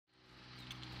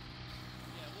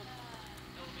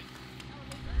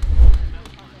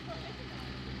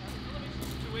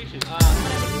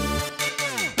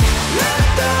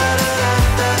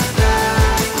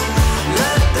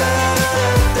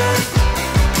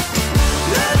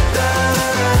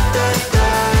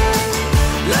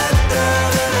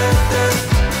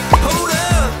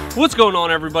What's going on,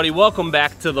 everybody? Welcome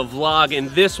back to the vlog.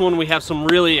 In this one, we have some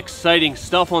really exciting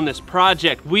stuff on this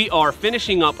project. We are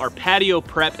finishing up our patio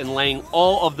prep and laying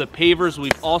all of the pavers.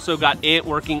 We've also got Ant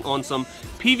working on some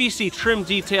PVC trim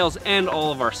details and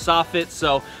all of our soffits.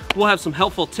 So we'll have some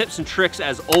helpful tips and tricks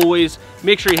as always.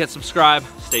 Make sure you hit subscribe.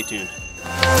 Stay tuned.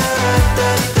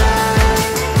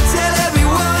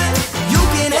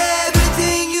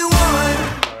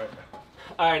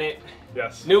 All right, Ant.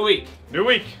 Yes. New week. New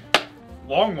week.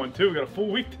 Long one too. We got a full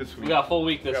week this week. We got a full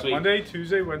week this week. Monday,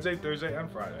 Tuesday, Wednesday, Thursday,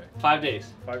 and Friday. 5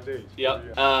 days. 5 days. Yep.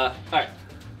 Yeah. All right.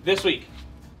 This week,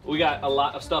 we got a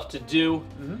lot of stuff to do.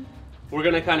 We're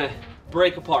gonna kind of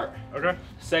break apart. Okay.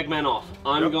 Segment off.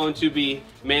 I'm going to be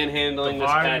manhandling this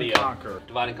patio.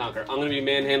 Divide and conquer. I'm gonna be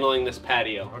manhandling this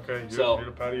patio. Okay. So you're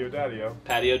the patio daddy-o.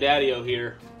 Patio daddy-o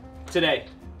here. Today,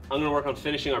 I'm gonna work on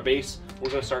finishing our base. We're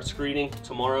gonna start screeding.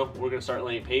 Tomorrow, we're gonna start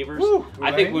laying pavers. Woo,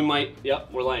 I think we might,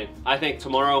 yep, we're laying. I think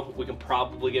tomorrow we can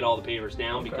probably get all the pavers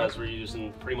down because we're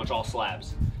using pretty much all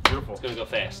slabs. Beautiful. It's gonna go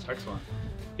fast. Excellent.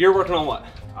 You're working on what?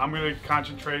 I'm gonna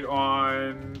concentrate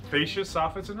on fascia,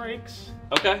 soffits, and rakes.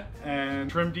 Okay.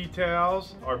 And trim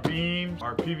details, our beams,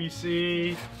 our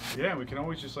PVC. Yeah, we can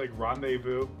always just like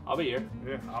rendezvous. I'll be here.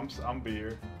 Yeah, I'm be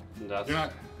here. That's You're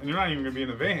not even gonna be in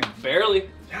the van. barely.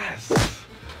 Yes.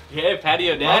 Yeah,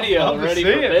 patio daddy-o ready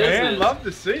for business. Man, love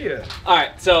to see it. All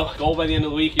right, so goal by the end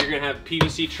of the week, you're gonna have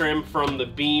PVC trim from the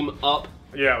beam up.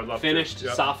 Yeah, I would love finished, to.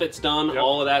 Yep. soffits done,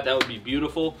 all of that. That would be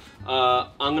beautiful. I'm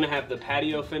gonna have the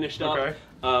patio finished up.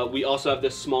 Okay. We also have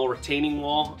this small retaining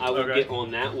wall. I will get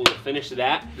on that. We'll finish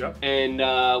that. Yep. And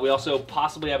we also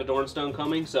possibly have a Adorn stone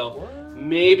coming, so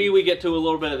maybe we get to a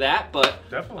little bit of that. But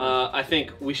definitely, I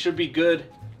think we should be good.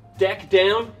 Deck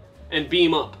down and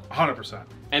beam up. 100%.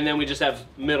 And then we just have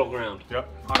middle ground. Yep,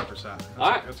 100%.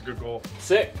 All right. That's a good goal.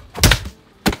 Sick.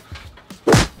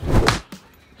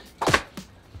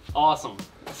 Awesome.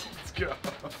 Let's go.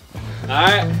 All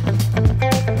right.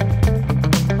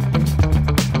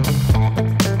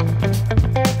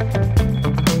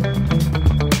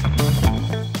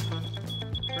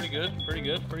 Pretty good, pretty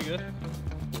good, pretty good.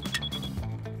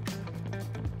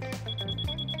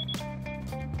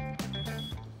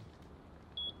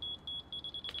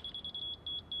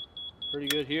 Pretty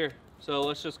good here. So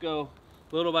let's just go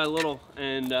little by little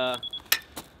and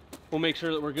we'll make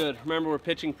sure that we're good. Remember, we're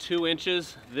pitching 2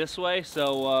 inches this way,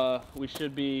 so we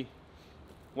should be,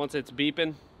 once it's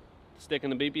beeping, sticking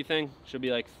the beepy thing, should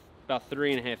be like about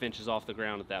 3.5 inches off the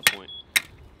ground at that point.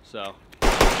 So,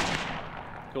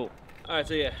 cool. All right,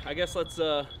 so yeah, I guess let's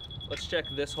check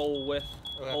this whole width,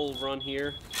 whole run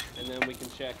here, and then we can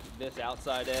check this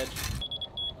outside edge.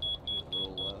 A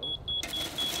little low.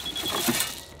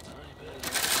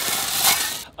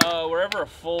 Wherever a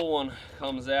full one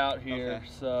comes out here. Okay.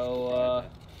 So,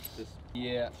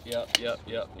 yeah, yep. A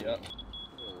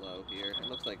little low here. It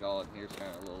looks like all in here's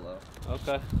kind of a little low.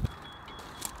 Okay.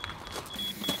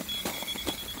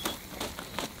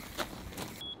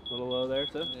 A little low there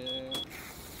too? Yeah.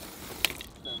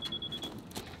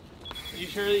 Are you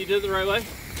sure that you did it the right way?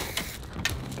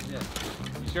 Yeah.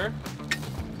 You sure?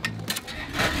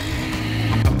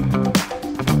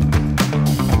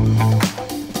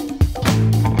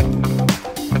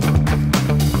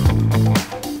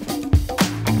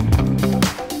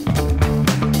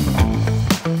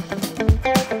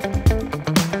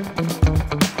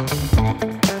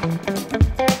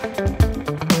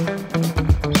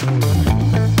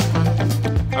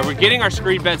 Getting our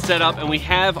screed bed set up, and we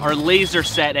have our laser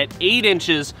set at 8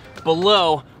 inches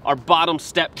below our bottom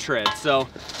step tread. So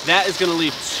that is gonna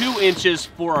leave 2 inches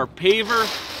for our paver.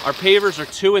 Our pavers are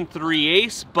 2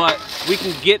 3/8, but we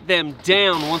can get them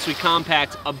down once we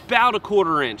compact about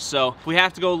 1/4 inch. So if we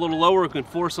have to go a little lower, we can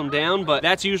force them down, but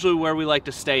that's usually where we like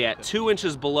to stay at, 2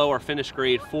 inches below our finished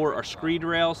grade for our screed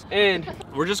rails. And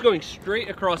we're just going straight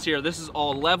across here. This is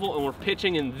all level, and we're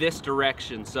pitching in this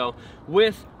direction. So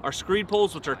with our screed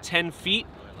poles, which are 10 feet,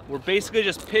 we're basically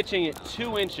just pitching it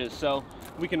 2 inches. So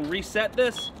we can reset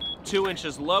this 2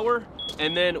 inches lower,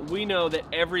 and then we know that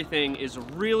everything is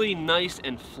really nice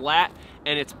and flat,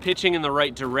 and it's pitching in the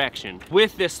right direction.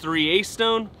 With this 3/8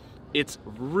 stone, it's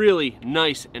really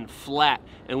nice and flat,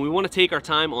 and we want to take our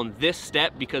time on this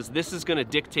step because this is going to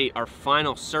dictate our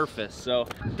final surface. So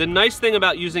the nice thing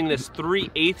about using this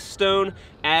 3/8 stone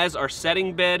as our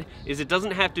setting bed is it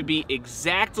doesn't have to be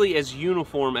exactly as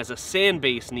uniform as a sand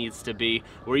base needs to be,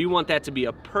 where you want that to be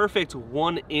a perfect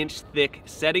 1 inch thick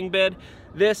setting bed.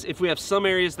 This, if we have some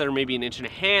areas that are maybe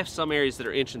 1.5 inches, some areas that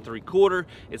are 1.75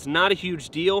 inches, it's not a huge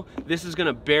deal. This is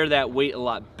gonna bear that weight a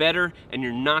lot better, and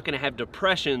you're not gonna have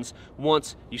depressions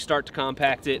once you start to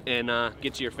compact it and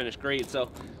get to your finished grade. So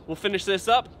we'll finish this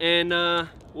up and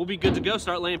we'll be good to go.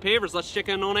 Start laying pavers. Let's check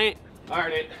in on Nate. All right,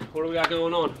 Nate, what do we got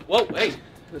going on? Whoa, hey.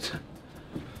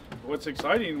 What's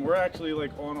exciting, we're actually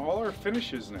like on all our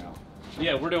finishes now.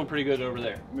 Yeah, we're doing pretty good over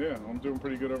there. Yeah, I'm doing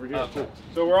pretty good over here. Oh, cool.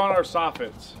 So we're on our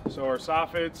soffits. So our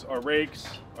soffits, our rakes,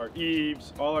 our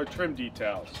eaves, all our trim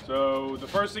details. So the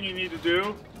first thing you need to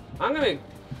do, I'm gonna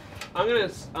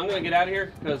get out of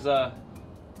here because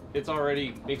it's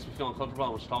already makes me feel uncomfortable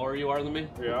how much taller you are than me.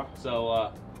 yeah,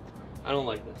 So I don't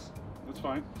like this. that's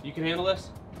fine. You can handle this?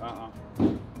 All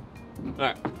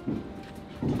right.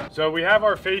 So we have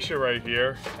our fascia right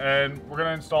here, and we're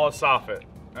gonna install a soffit,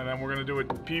 and then we're gonna do a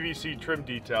PVC trim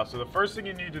detail. So the first thing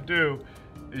you need to do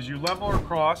is you level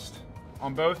across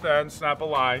on both ends, snap a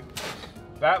line.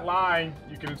 That line,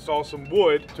 you can install some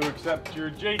wood to accept your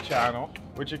J channel,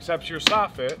 which accepts your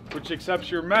soffit, which accepts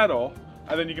your metal,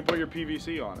 and then you can put your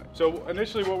PVC on it. So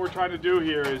initially what we're trying to do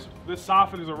here is, this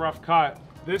soffit is a rough cut.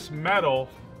 This metal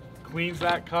cleans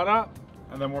that cut up,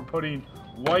 and then we're putting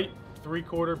white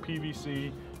 3/4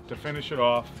 PVC to finish it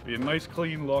off. Be a nice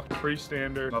clean look, pretty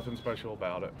standard, nothing special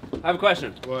about it. I have a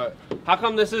question. What? How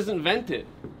come this isn't vented?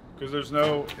 Because there's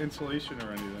no insulation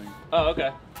or anything. Oh,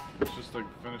 okay. It's just to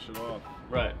finish it off.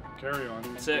 Right. Carry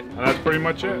on. Sick. And that's pretty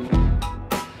much it.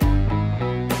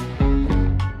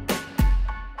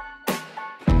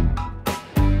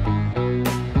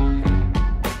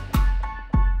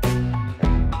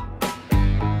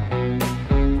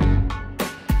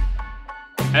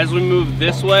 As we move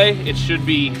this way, it should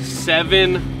be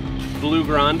 7 blue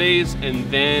grandes and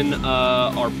then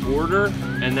our border,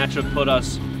 and that should put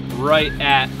us right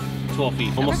at 12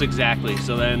 feet, almost exactly.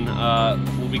 So then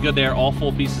we'll be good there. All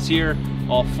full pieces here,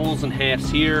 all fulls and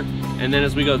halves here, and then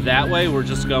as we go that way, we're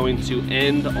just going to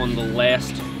end on the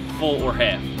last full or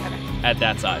half at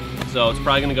that side. So it's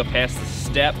probably gonna go past the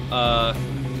step,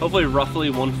 hopefully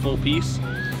roughly 1 full piece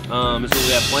is what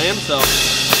we have planned. So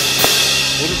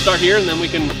we'll just start here and then we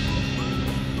can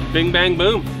bing, bang,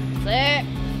 boom. Sick.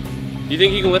 You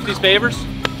think you can lift these pavers?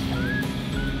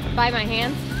 By my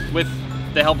hands? With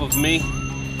the help of me?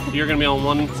 You're gonna be on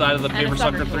one side of the And a paver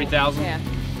sucker sucker tool. 3000? Yeah.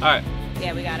 All right,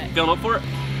 Yeah, we got it. feeling up for it?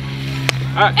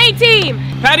 All right, A-team!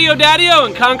 Patio Daddy-O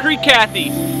and Concrete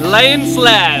Kathy, laying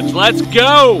slabs, let's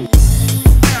go!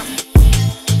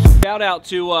 Shout out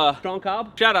to Sean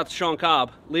Cobb. Shout out to Sean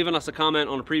Cobb, leaving us a comment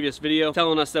on a previous video,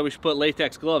 telling us that we should put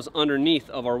latex gloves underneath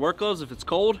of our work gloves if it's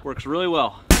cold. Works really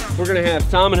well. We're gonna have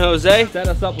Tom and Jose set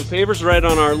us up with pavers right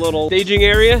on our little staging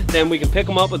area. Then we can pick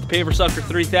them up with the Paver Sucker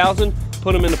 3000,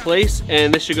 put them into place,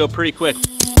 and this should go pretty quick.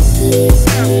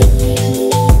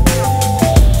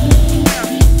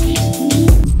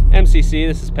 MCC,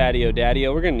 this is Patio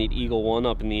Daddy-O. We're gonna need Eagle 1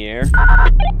 up in the air. Copy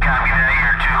that,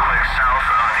 you're 2 clicks south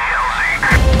of the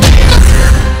LZ.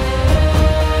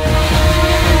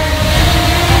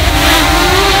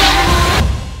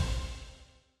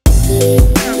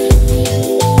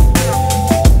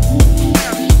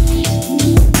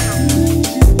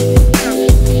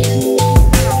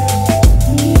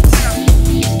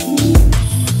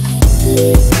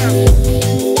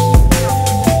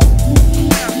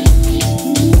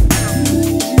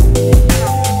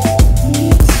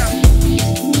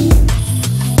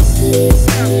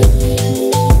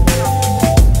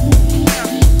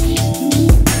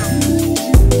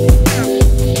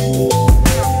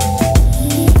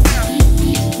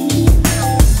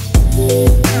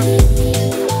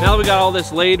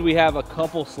 This laid, we have a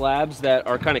couple slabs that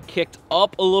are kind of kicked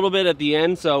up a little bit at the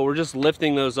end, so we're just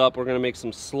lifting those up. We're going to make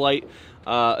some slight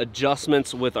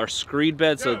adjustments with our screed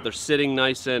bed so that they're sitting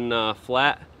nice and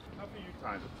flat. Enough of you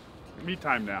time. Me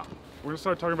time now. We're gonna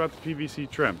start talking about the PVC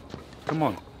trim. Come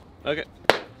on. Okay.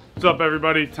 What's up,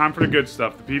 everybody? Time for the good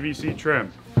stuff, the PVC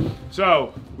trim.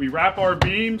 So we wrap our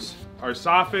beams, our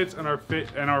soffits,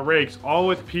 and our rakes all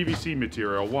with PVC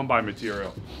material, 1x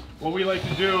material. What we like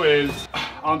to do is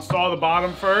I'll install the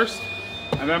bottom first,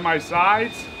 and then my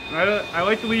sides. And I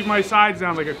like to leave my sides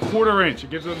down like a 1/4 inch.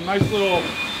 It gives it a nice little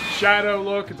shadow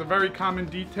look. It's a very common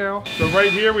detail. So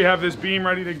right here we have this beam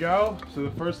ready to go. So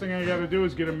the first thing I gotta do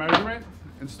is get a measurement,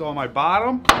 install my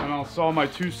bottom, and I'll install my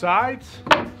 2 sides,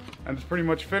 and it's pretty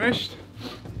much finished.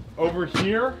 Over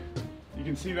here, you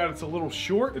can see that it's a little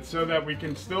short. It's so that we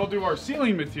can still do our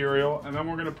ceiling material, and then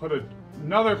we're gonna put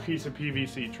another piece of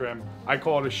PVC trim. I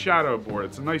call it a shadow board.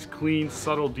 It's a nice, clean,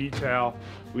 subtle detail.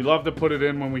 We love to put it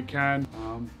in when we can.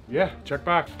 Yeah, check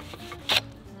back.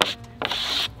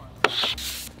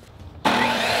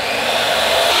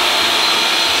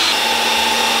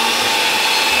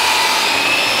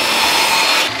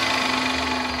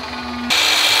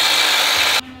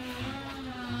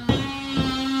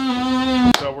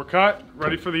 So we're cut,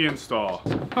 ready for the install.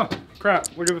 Huh, crap,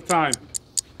 look at the time.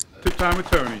 Took time with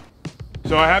Tony.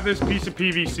 So I have this piece of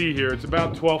PVC here. It's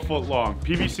about 12 foot long.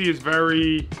 PVC is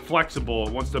very flexible.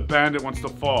 It wants to bend, it wants to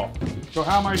fall. So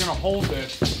how am I gonna hold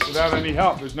this without any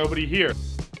help? There's nobody here.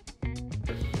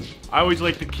 I always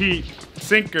like to keep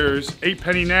sinkers,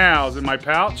 8-penny nails in my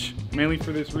pouch, mainly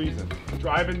for this reason.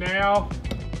 Drive a nail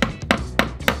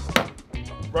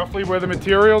roughly where the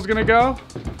material is gonna go.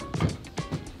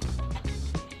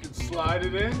 You can slide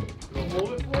it in. It'll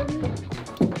hold it for me.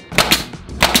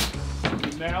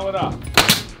 You nail it up.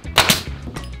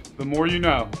 The more you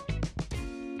know.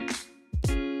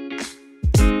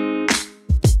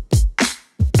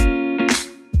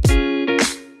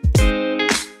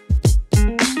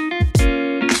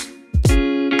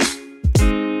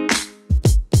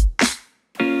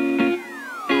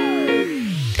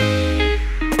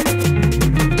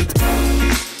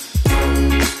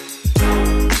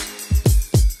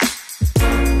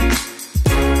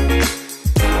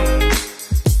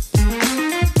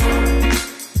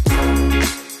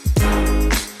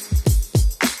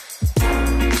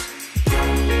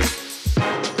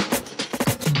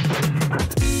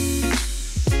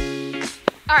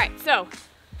 All right, so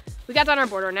we got done our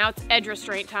border. Now it's edge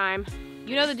restraint time.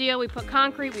 You know the deal. We put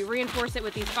concrete, we reinforce it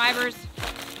with these fibers.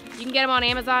 You can get them on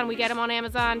Amazon. We get them on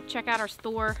Amazon. Check out our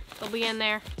store. They'll be in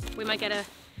there. We might get a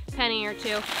penny or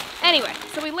two. Anyway,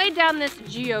 so we laid down this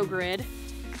geogrid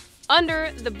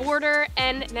under the border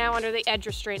and now under the edge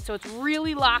restraint. So it's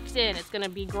really locked in. It's gonna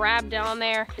be grabbed on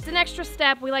there. It's an extra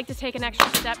step. We like to take an extra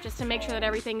step just to make sure that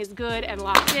everything is good and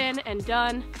locked in and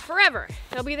done forever.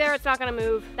 It'll be there, it's not gonna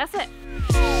move. That's it.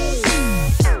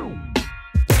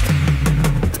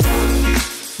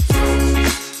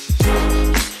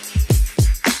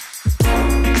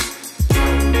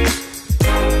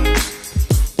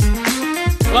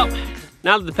 Well,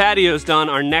 now that the patio's done,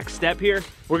 our next step here,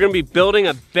 we're gonna be building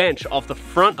a bench off the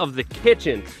front of the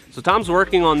kitchen. So Tom's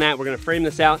working on that. We're gonna frame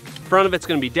this out. Front of it's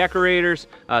gonna be Deckorators.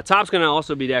 Top's gonna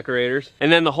also be Deckorators.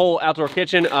 And then the whole outdoor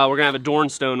kitchen, we're gonna have Adorn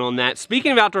stone on that.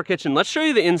 Speaking of outdoor kitchen, let's show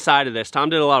you the inside of this. Tom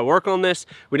did a lot of work on this.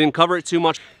 We didn't cover it too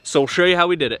much, so we'll show you how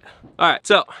we did it. All right,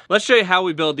 so let's show you how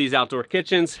we build these outdoor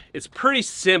kitchens. It's pretty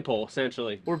simple,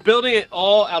 essentially. We're building it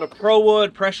all out of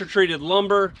ProWood, pressure-treated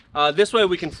lumber. This way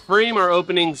we can frame our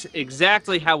openings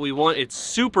exactly how we want. It's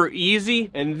super easy.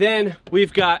 And then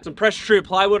we've got some pressure-treated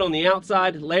plywood on the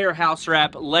outside, layer house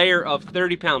wrap, layer of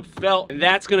 30-pound felt, and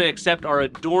that's gonna accept our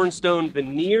Adorn stone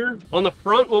veneer. On the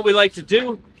front, what we like to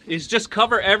do is just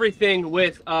cover everything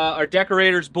with our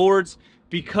Deckorators boards,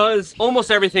 because almost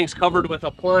everything's covered with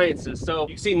appliances. So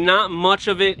you see not much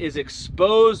of it is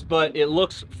exposed, but it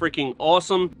looks freaking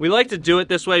awesome. We like to do it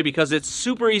this way because it's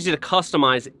super easy to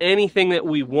customize anything that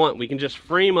we want. We can just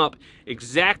frame up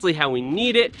exactly how we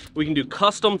need it. We can do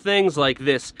custom things like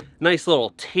this nice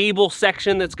little table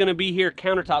section that's gonna be here.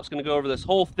 Countertop's gonna go over this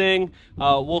whole thing.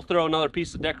 We'll throw another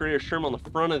piece of Deckorators trim on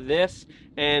the front of this.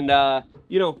 And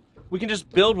you know, we can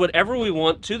just build whatever we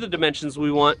want to the dimensions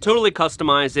we want, totally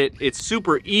customize it. It's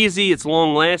super easy, it's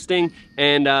long lasting,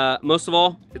 and most of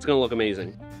all, it's gonna look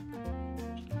amazing.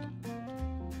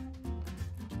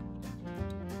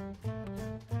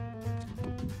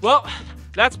 Well,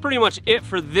 that's pretty much it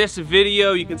for this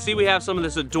video. You can see we have some of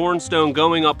this Adorn stone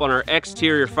going up on our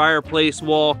exterior fireplace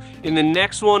wall. In the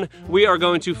next one, we are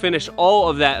going to finish all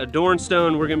of that Adorn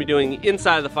stone. We're gonna be doing the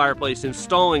inside of the fireplace,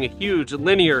 installing a huge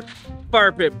linear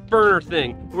fire pit burner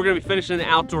thing. We're gonna be finishing the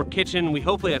outdoor kitchen. We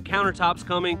hopefully have countertops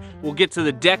coming. We'll get to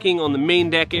the decking on the main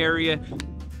deck area.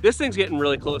 This thing's getting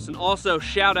really close. And also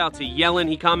shout out to Yellen.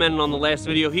 He commented on the last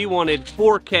video. He wanted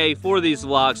 4K for these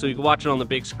vlogs so you can watch it on the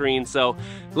big screen. So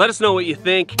let us know what you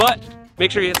think. But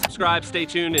make sure you hit subscribe, stay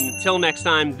tuned, and until next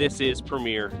time, this is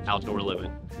Premier Outdoor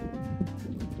Living.